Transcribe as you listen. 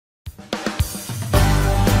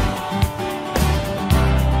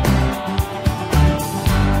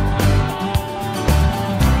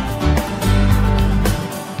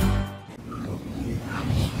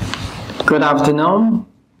Good afternoon.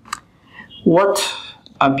 What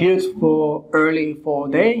a beautiful early fall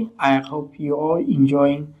day. I hope you all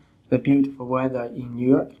enjoying the beautiful weather in New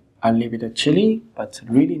York. A little bit chilly, but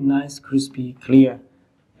really nice, crispy, clear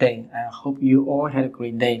day. I hope you all had a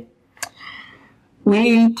great day.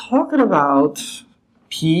 We talked about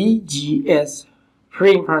PGS,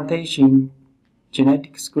 pre-implantation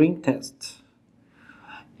genetic screen test.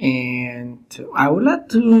 And I would like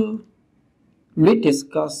to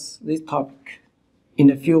rediscuss this topic in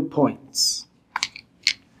a few points.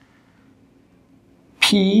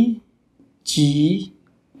 PGS,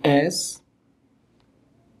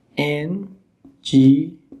 NGS,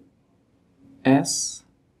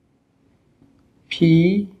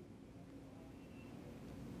 PC,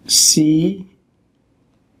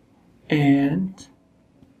 and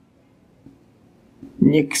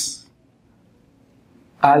NICS.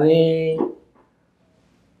 Are they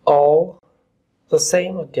all the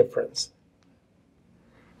same or different?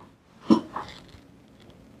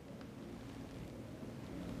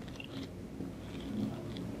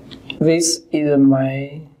 This is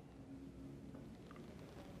my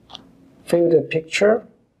favorite picture.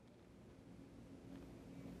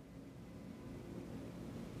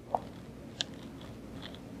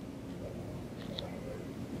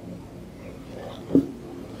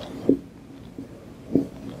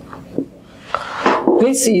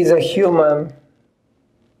 This is a human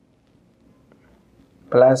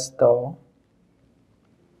blastocyst.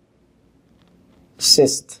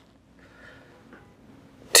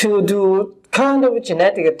 To do kind of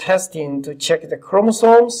genetic testing to check the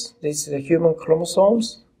chromosomes, this is the human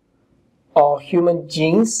chromosomes, or human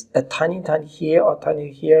genes, a tiny here or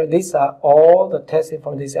tiny here. These are all the testing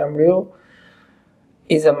from this embryo.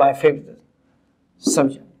 Is my favorite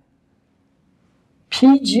subject.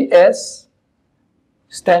 PGS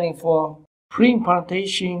standing for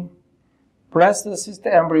pre-implantation blastocyst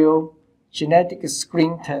embryo genetic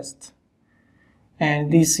screen test,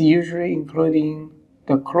 and this usually including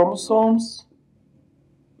the chromosomes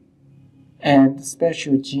and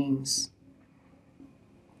special genes.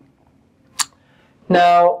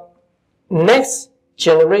 Now, next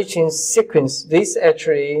generation sequence, this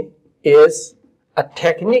actually is a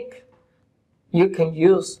technique you can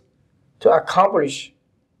use to accomplish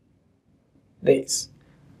this.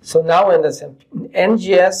 So now understand,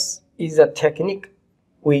 NGS is a technique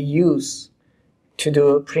we use to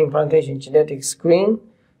do pre-implantation genetic screen.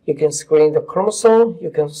 You can screen the chromosome, you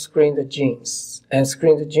can screen the genes. And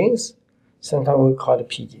screen the genes, sometimes we call it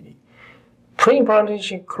PGD.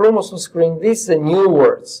 Pre-implantation chromosome screen, these are the new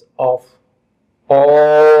words of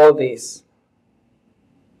all this.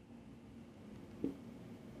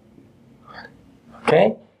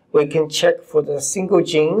 Okay, we can check for the single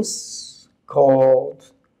genes called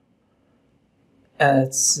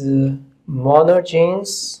as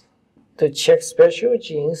monogenes, to check special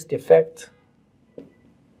genes defect.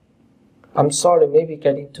 I'm sorry, maybe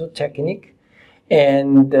getting too technical.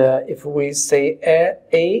 And if we say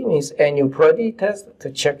A means aneuploidy test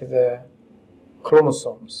to check the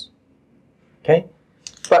chromosomes. Okay,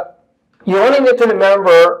 but you only need to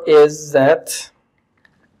remember is that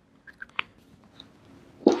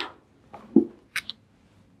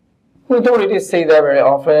we don't really say that very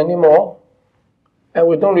often anymore. And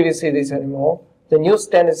we don't really say this anymore. The new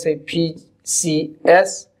standard say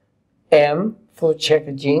PCS, M for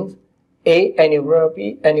check genes, A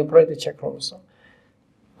aneuploidy to check chromosome.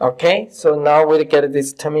 Okay, so now we'll get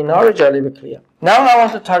this terminology a little bit clear. Now I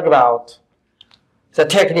want to talk about the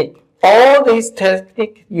technique. All these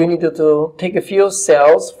technique, you need to take a few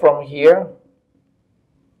cells from here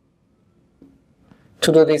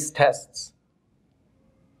to do these tests.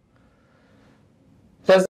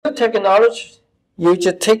 There's the technology. You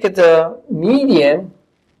just take the medium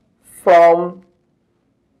from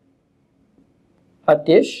a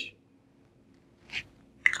dish.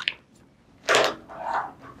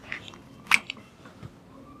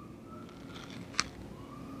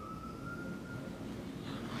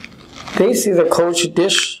 This is a culture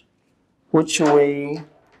dish which we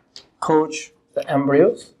culture the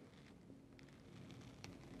embryos.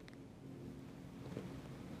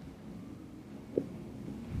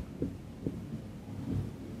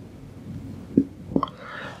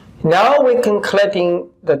 Now we can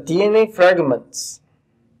collecting the DNA fragments.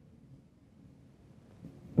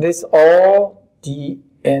 These all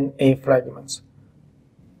DNA fragments.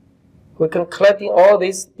 We can collecting all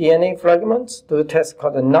these DNA fragments to a test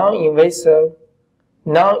called the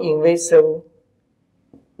non-invasive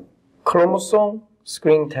chromosome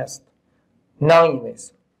screen test.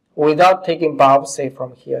 Non-invasive. without taking biopsy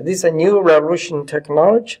from here. This is a new revolution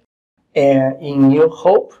technology and in New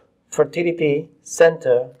Hope fertility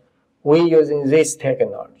center, we're using this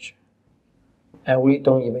technology. And we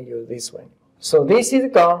don't even use this one. So this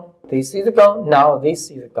is gone, now this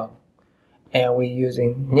is gone. And we're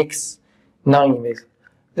using NICS, non-invasive.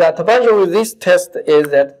 The advantage with this test is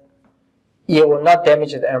that it will not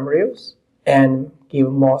damage the embryos and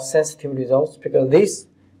give more sensitive results because this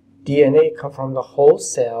DNA comes from the whole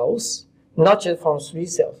cells, not just from 3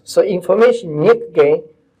 cells. So information you need to gain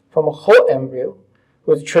from a whole embryo,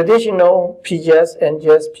 with traditional PGS,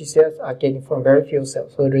 NGS, PCS are getting from very few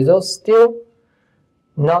cells. So the results still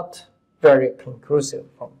not very conclusive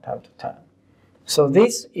from time to time. So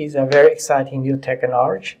this is a very exciting new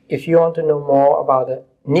technology. If you want to know more about the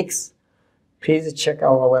NICS, please check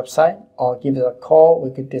our website or give us a call.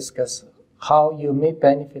 We could discuss how you may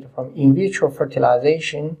benefit from in vitro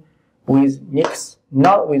fertilization with NICS,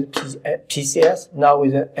 not with PCS, not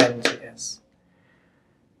with NGS.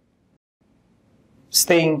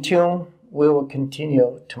 Stay in tune. We will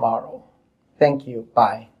continue tomorrow. Thank you.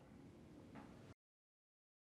 Bye.